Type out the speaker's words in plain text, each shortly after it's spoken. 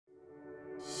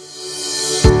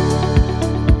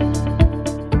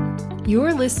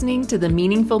You're listening to the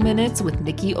Meaningful Minutes with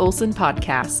Nikki Olson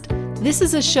podcast. This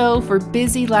is a show for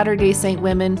busy Latter-day Saint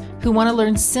women who want to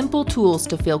learn simple tools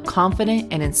to feel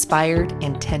confident and inspired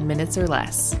in 10 minutes or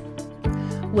less.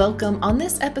 Welcome. On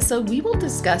this episode, we will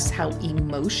discuss how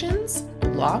emotions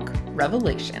block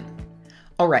revelation.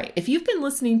 All right, if you've been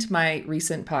listening to my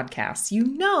recent podcasts, you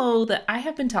know that I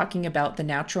have been talking about the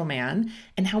natural man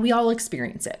and how we all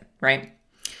experience it, right?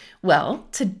 Well,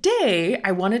 today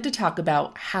I wanted to talk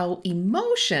about how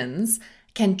emotions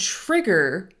can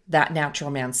trigger that natural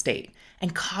man state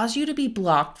and cause you to be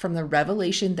blocked from the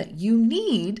revelation that you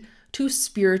need to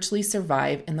spiritually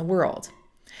survive in the world.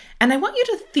 And I want you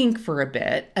to think for a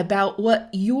bit about what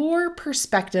your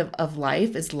perspective of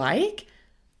life is like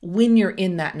when you're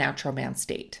in that natural man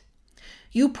state.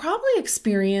 You probably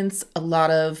experience a lot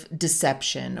of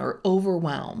deception or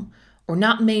overwhelm, or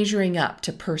not measuring up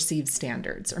to perceived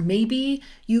standards. Or maybe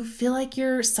you feel like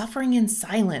you're suffering in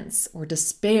silence or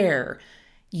despair.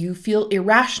 You feel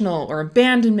irrational or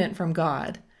abandonment from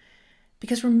God.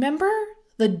 Because remember,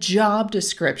 the job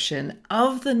description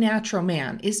of the natural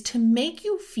man is to make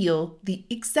you feel the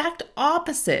exact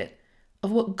opposite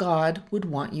of what God would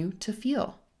want you to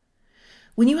feel.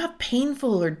 When you have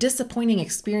painful or disappointing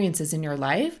experiences in your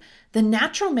life, the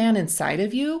natural man inside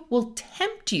of you will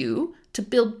tempt you to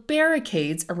build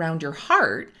barricades around your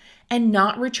heart and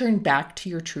not return back to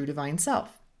your true divine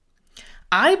self.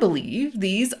 I believe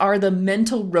these are the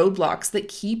mental roadblocks that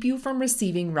keep you from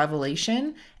receiving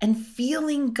revelation and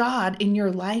feeling God in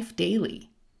your life daily.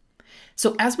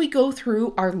 So as we go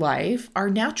through our life, our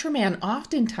natural man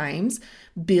oftentimes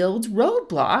builds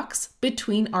roadblocks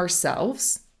between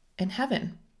ourselves and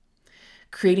heaven,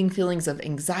 creating feelings of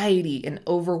anxiety and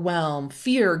overwhelm,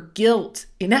 fear, guilt,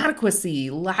 inadequacy,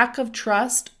 lack of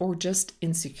trust, or just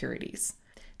insecurities.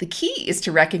 The key is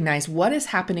to recognize what is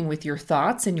happening with your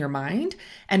thoughts in your mind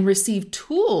and receive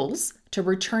tools to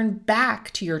return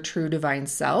back to your true divine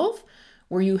self,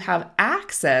 where you have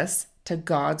access to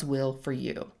God's will for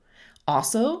you.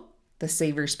 Also, the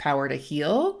Savior's power to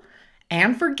heal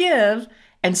and forgive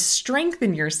and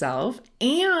strengthen yourself,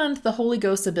 and the Holy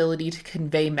Ghost's ability to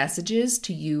convey messages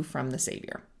to you from the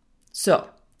Savior. So,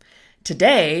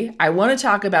 today, I want to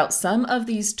talk about some of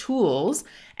these tools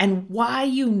and why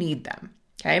you need them,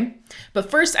 okay?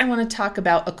 But first, I want to talk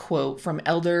about a quote from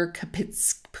Elder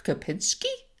Kapitsky.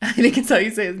 I think it's how you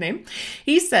say his name.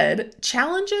 He said,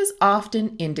 "Challenges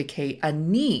often indicate a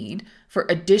need for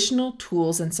additional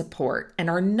tools and support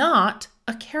and are not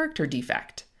a character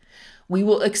defect. We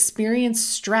will experience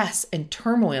stress and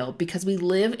turmoil because we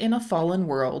live in a fallen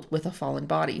world with a fallen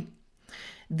body.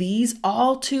 These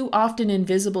all too often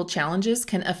invisible challenges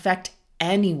can affect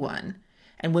anyone,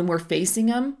 and when we're facing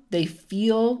them, they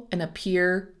feel and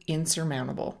appear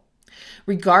insurmountable.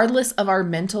 Regardless of our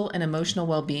mental and emotional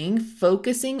well-being,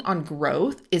 focusing on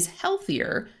growth is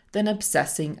healthier than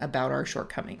obsessing about our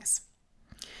shortcomings."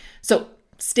 So,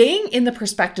 staying in the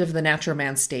perspective of the natural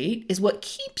man state is what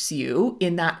keeps you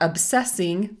in that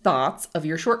obsessing thoughts of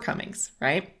your shortcomings,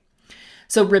 right?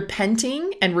 So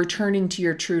repenting and returning to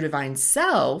your true divine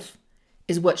self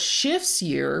is what shifts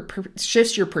your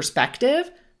perspective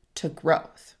to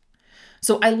growth.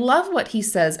 So I love what he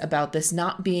says about this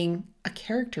not being a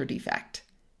character defect.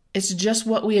 It's just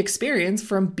what we experience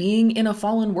from being in a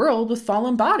fallen world with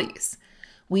fallen bodies.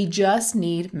 We just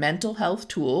need mental health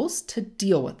tools to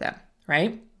deal with them.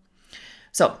 Right?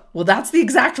 So, that's the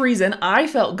exact reason I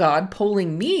felt God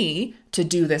pulling me to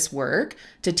do this work,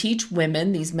 to teach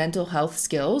women these mental health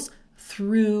skills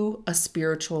through a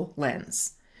spiritual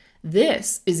lens.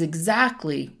 This is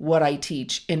exactly what I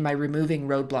teach in my Removing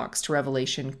Roadblocks to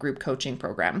Revelation group coaching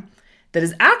program that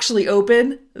is actually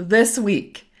open this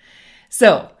week.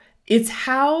 So, it's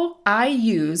how I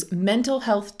use mental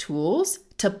health tools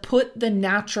to put the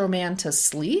natural man to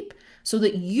sleep so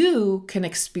that you can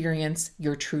experience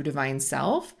your true divine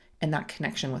self and that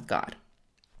connection with God.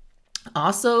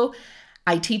 Also,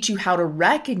 I teach you how to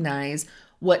recognize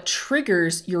what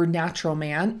triggers your natural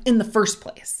man in the first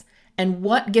place and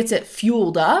what gets it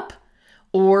fueled up,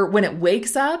 or when it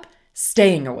wakes up,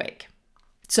 staying awake.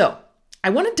 So, I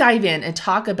want to dive in and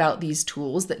talk about these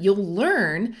tools that you'll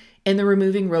learn in the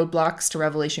Removing Roadblocks to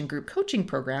Revelation group coaching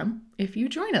program if you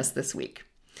join us this week.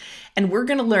 And we're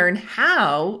going to learn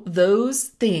how those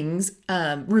things,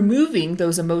 removing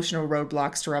those emotional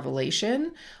roadblocks to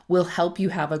revelation, will help you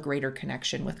have a greater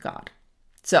connection with God.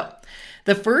 So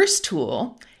the first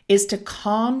tool is to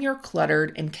calm your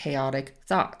cluttered and chaotic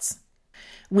thoughts.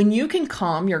 When you can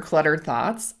calm your cluttered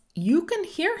thoughts, you can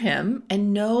hear him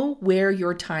and know where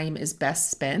your time is best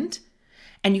spent,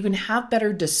 and you can have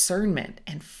better discernment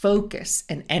and focus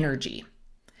and energy.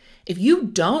 If you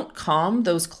don't calm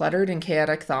those cluttered and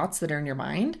chaotic thoughts that are in your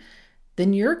mind,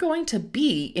 then you're going to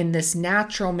be in this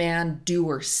natural man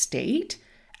doer state,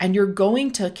 and you're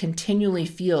going to continually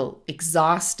feel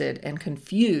exhausted and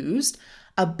confused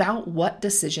about what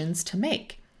decisions to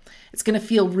make. It's going to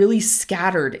feel really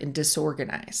scattered and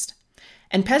disorganized.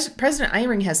 And President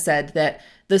Eyring has said that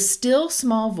the still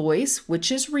small voice,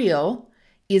 which is real,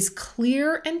 is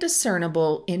clear and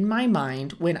discernible in my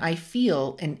mind when I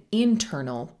feel an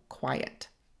internal quiet.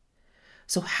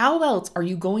 So how else are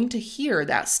you going to hear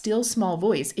that still small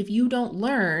voice if you don't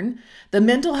learn the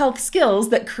mental health skills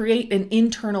that create an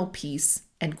internal peace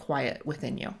and quiet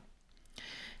within you?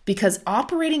 Because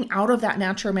operating out of that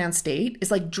natural man state is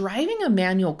like driving a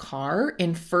manual car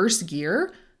in first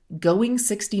gear going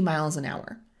 60 miles an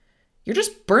hour. You're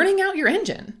just burning out your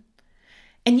engine.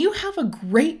 And you have a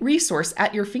great resource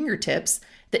at your fingertips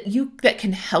that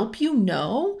can help you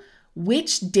know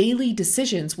which daily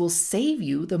decisions will save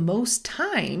you the most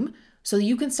time so that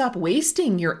you can stop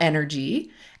wasting your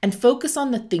energy and focus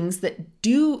on the things that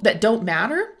don't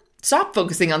matter. Stop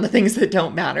focusing on the things that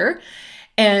don't matter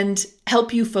and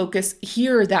help you focus,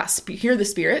 hear the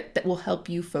spirit that will help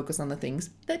you focus on the things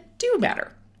that do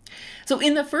matter. So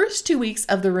in the first 2 weeks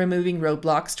of the Removing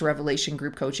Roadblocks to Revelation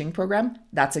group coaching program,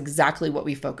 that's exactly what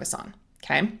we focus on,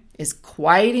 okay? Is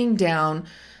quieting down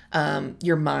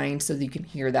your mind so that you can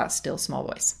hear that still small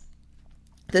voice.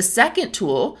 The second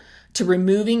tool to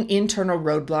removing internal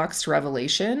roadblocks to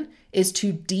revelation is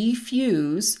to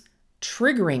defuse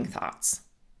triggering thoughts.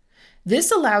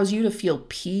 This allows you to feel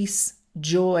peace,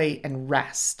 joy, and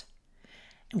rest.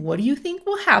 And what do you think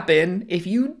will happen if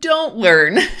you don't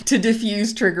learn to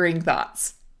diffuse triggering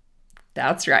thoughts?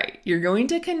 That's right. You're going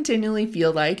to continually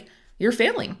feel like you're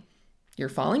failing, you're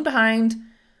falling behind,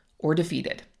 or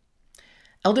defeated.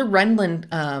 Elder Renlund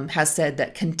has said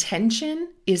that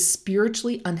contention is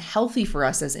spiritually unhealthy for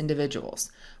us as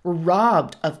individuals. We're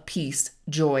robbed of peace,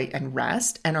 joy, and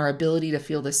rest, and our ability to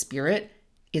feel the Spirit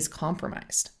is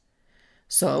compromised.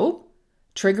 So,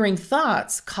 triggering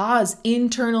thoughts cause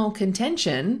internal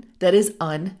contention that is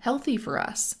unhealthy for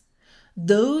us.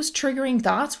 Those triggering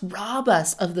thoughts rob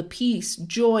us of the peace,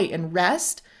 joy, and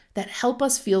rest that help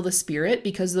us feel the Spirit,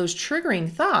 because those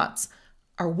triggering thoughts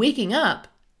are waking up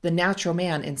the natural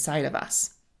man inside of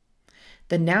us.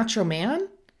 The natural man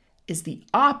is the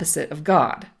opposite of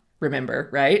God, remember,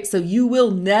 right? So you will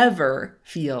never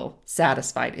feel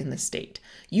satisfied in this state.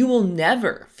 You will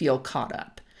never feel caught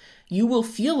up. You will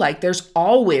feel like there's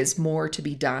always more to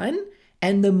be done.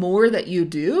 And the more that you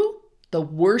do, the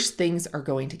worse things are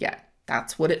going to get.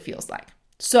 That's what it feels like.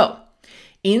 So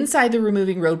inside the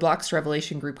Removing Roadblocks to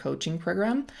Revelation group coaching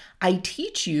program, I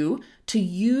teach you to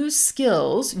use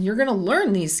skills, and you're going to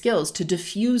learn these skills to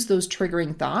diffuse those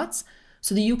triggering thoughts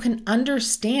so that you can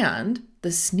understand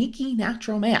the sneaky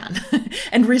natural man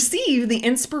and receive the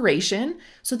inspiration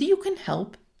so that you can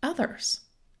help others.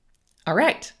 All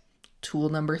right, tool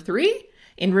number 3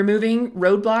 in removing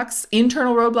roadblocks,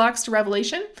 internal roadblocks to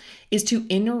revelation, is to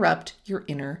interrupt your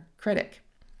inner critic.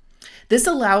 This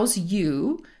allows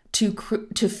you to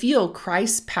feel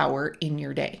Christ's power in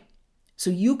your day. So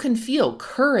you can feel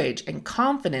courage and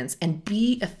confidence and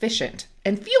be efficient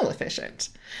and feel efficient.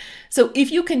 So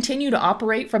if you continue to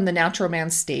operate from the natural man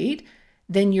state,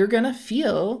 then you're going to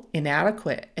feel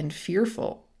inadequate and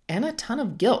fearful and a ton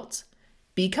of guilt,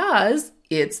 because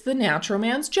it's the natural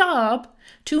man's job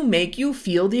to make you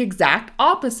feel the exact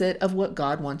opposite of what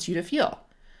God wants you to feel.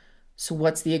 So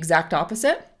what's the exact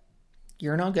opposite?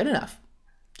 You're not good enough.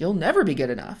 You'll never be good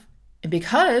enough. And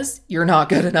because you're not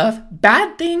good enough,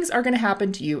 bad things are going to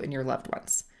happen to you and your loved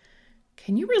ones.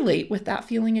 Can you relate with that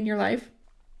feeling in your life?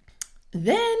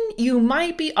 Then you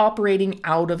might be operating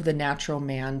out of the natural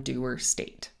man doer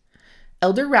state.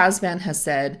 Elder Razvan has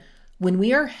said, when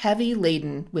we are heavy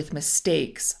laden with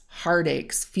mistakes,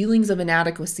 heartaches, feelings of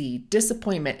inadequacy,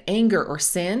 disappointment, anger, or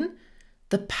sin,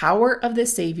 the power of the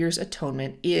Savior's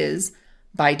atonement is,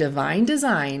 by divine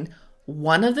design,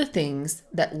 one of the things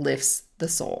that lifts the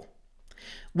soul.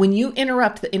 When you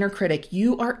interrupt the inner critic,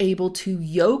 you are able to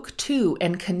yoke to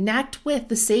and connect with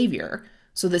the Savior,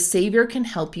 so the Savior can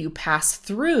help you pass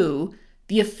through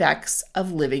the effects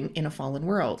of living in a fallen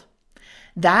world.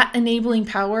 That enabling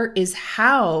power is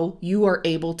how you are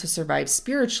able to survive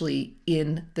spiritually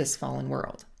in this fallen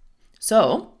world.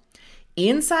 So,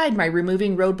 inside my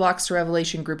Removing Roadblocks to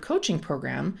Revelation group coaching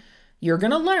program, you're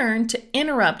going to learn to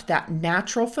interrupt that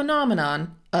natural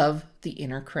phenomenon of the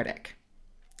inner critic.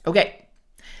 Okay.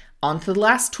 On to the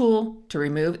last tool to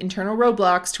remove internal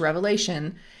roadblocks to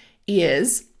revelation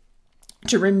is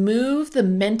to remove the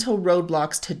mental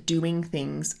roadblocks to doing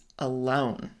things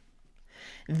alone.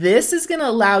 This is going to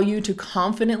allow you to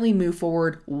confidently move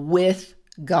forward with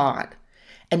God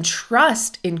and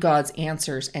trust in God's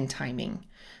answers and timing,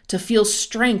 to feel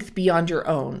strength beyond your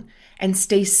own and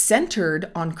stay centered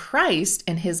on Christ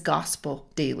and His gospel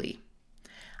daily.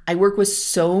 I work with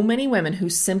so many women who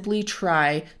simply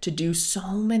try to do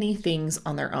so many things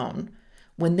on their own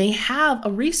when they have a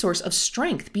resource of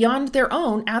strength beyond their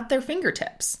own at their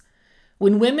fingertips.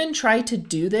 When women try to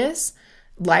do this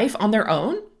life on their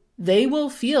own, they will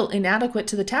feel inadequate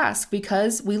to the task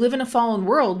because we live in a fallen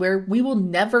world where we will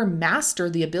never master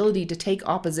the ability to take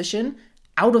opposition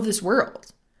out of this world.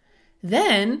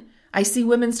 Then I see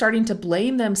women starting to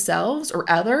blame themselves or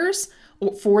others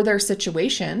for their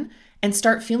situation and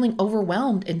start feeling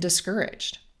overwhelmed and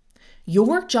discouraged.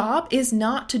 Your job is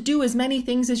not to do as many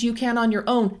things as you can on your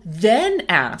own, then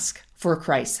ask for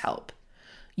Christ's help.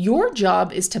 Your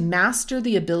job is to master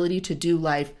the ability to do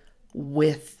life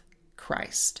with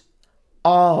Christ.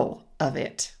 All of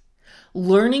it.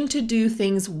 Learning to do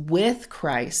things with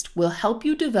Christ will help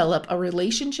you develop a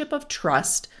relationship of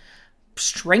trust,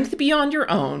 strength beyond your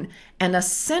own, and a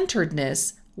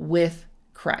centeredness with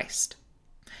Christ.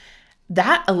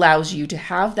 That allows you to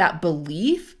have that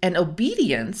belief and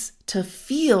obedience to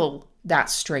feel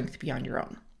that strength beyond your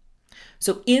own.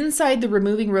 So inside the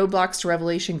Removing Roadblocks to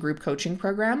Revelation group coaching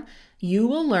program, you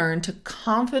will learn to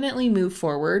confidently move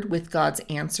forward with God's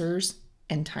answers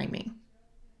and timing.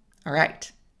 All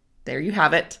right, there you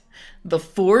have it. The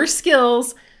 4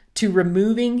 skills to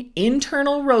removing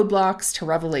internal roadblocks to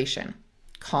revelation: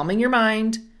 calming your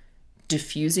mind,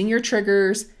 diffusing your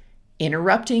triggers,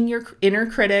 interrupting your inner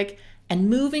critic, and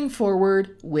moving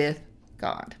forward with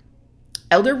God.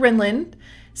 Elder Renlund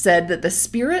said that the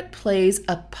Spirit plays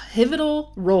a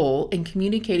pivotal role in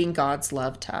communicating God's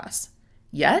love to us.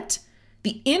 Yet,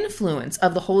 the influence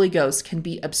of the Holy Ghost can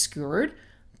be obscured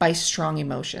by strong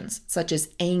emotions, such as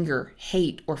anger,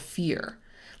 hate, or fear,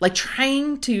 like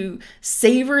trying to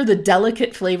savor the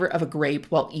delicate flavor of a grape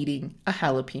while eating a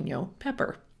jalapeno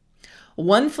pepper.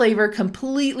 One flavor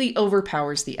completely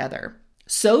overpowers the other.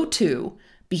 So too,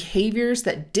 behaviors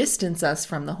that distance us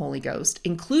from the Holy Ghost,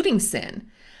 including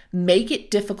sin, make it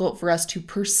difficult for us to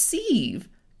perceive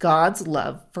God's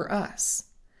love for us.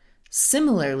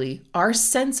 Similarly, our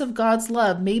sense of God's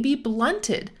love may be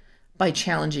blunted by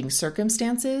challenging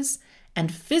circumstances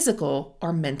and physical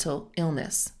or mental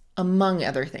illness, among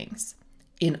other things.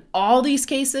 In all these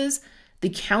cases, the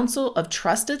counsel of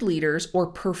trusted leaders or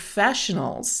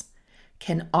professionals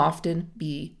can often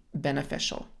be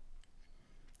beneficial.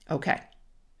 Okay.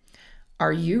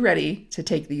 Are you ready to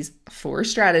take these 4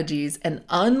 strategies and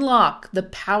unlock the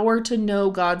power to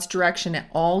know God's direction at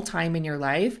all time in your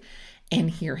life and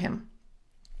hear Him?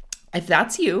 If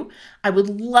that's you, I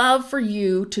would love for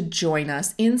you to join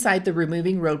us inside the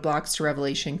Removing Roadblocks to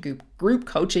Revelation group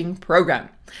coaching program.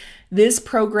 This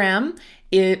program,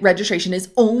 registration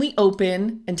is only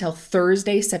open until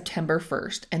Thursday, September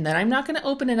 1st, and then I'm not going to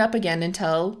open it up again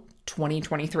until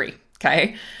 2023,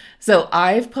 okay? So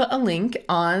I've put a link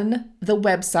on the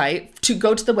website to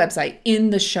go to the website in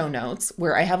the show notes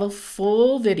where I have a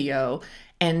full video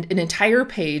and an entire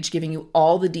page giving you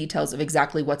all the details of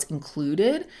exactly what's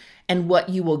included and what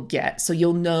you will get. So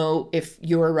you'll know if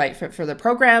you're a right fit for the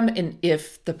program and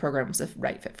if the program is a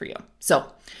right fit for you.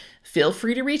 So feel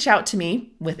free to reach out to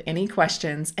me with any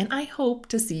questions, and I hope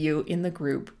to see you in the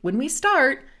group when we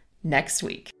start next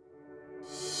week.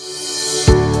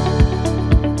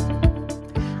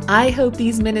 I hope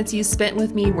these minutes you spent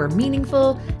with me were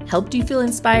meaningful, helped you feel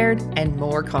inspired, and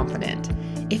more confident.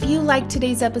 If you liked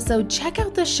today's episode, check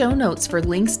out the show notes for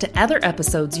links to other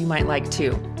episodes you might like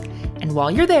too. And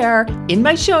while you're there, in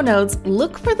my show notes,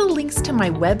 look for the links to my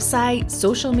website,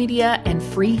 social media, and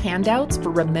free handouts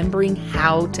for remembering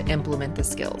how to implement the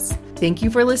skills. Thank you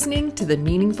for listening to the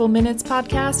Meaningful Minutes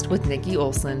podcast with Nikki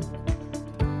Olson.